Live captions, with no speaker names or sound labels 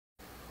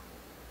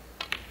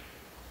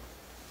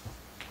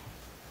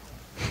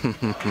Is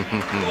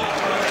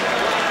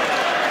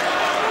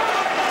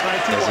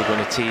he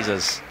going to tease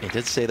us? He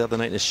did say the other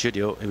night in the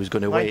studio he was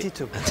going to wait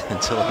 92.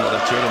 until another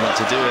tournament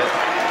to do it.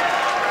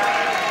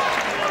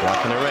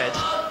 Black and a red.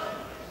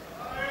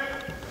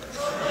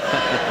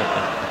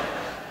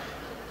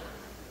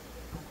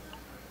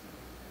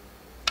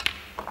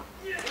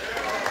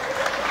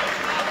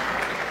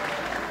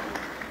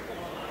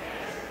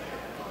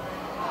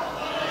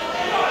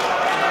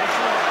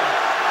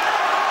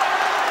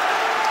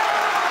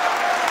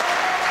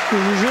 This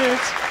is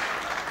it.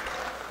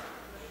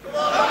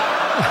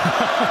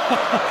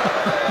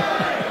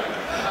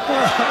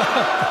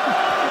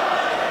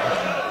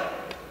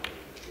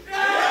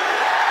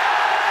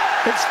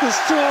 It's the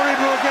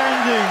storybook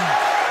ending.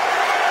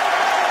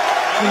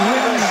 He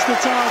wins the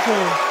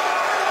title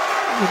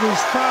with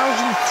his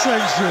 1000th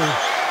century.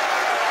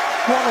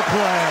 What a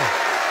player.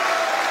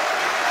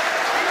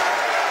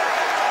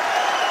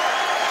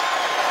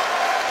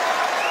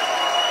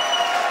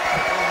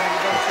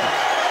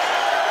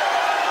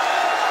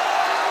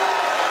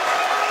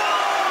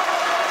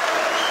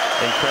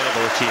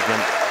 Incredible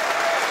achievement.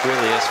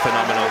 Really is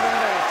phenomenal.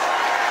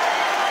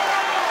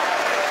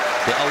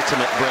 The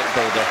ultimate break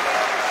builder.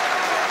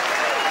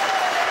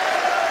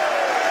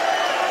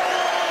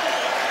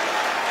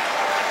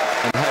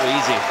 And how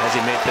easy has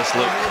he made this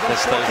look,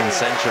 this 1000th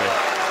century.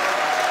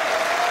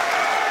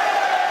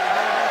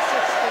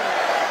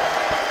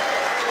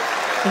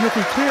 And if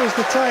he clears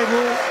the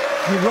table,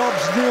 he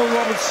robs Neil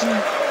Robertson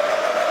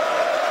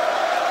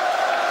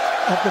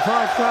of the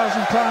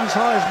 £5,000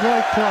 highest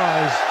break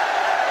prize.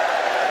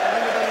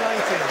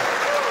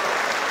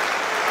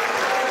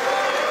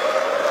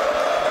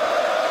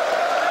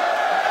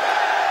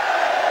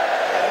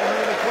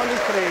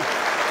 123.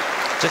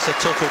 Just a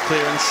total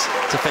clearance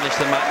to finish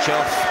the match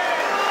off.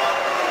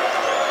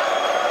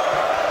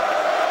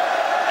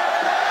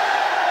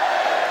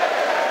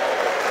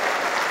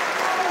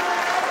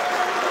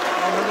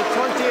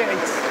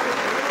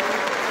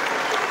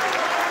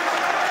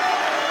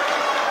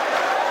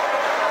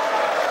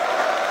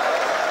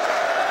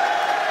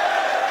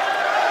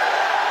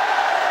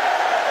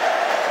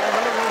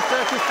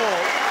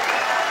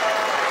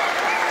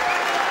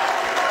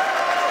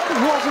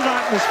 What an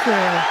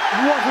atmosphere,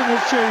 what an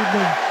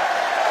achievement.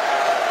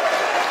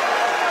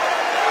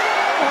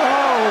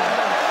 Oh,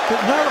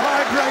 but no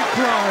high break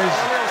prize.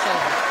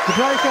 The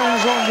break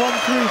ends on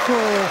 134,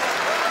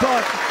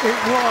 but it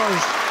was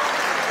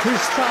his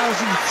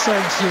 1000th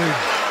century.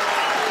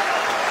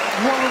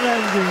 What an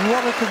ending,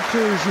 what a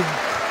conclusion.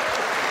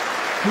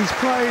 He's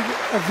played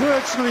a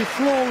virtually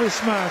flawless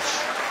match.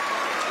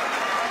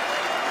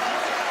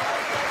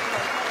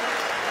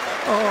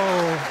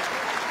 Oh,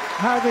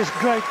 how this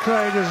great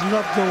crowd has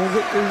loved all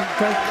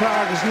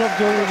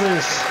of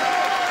this.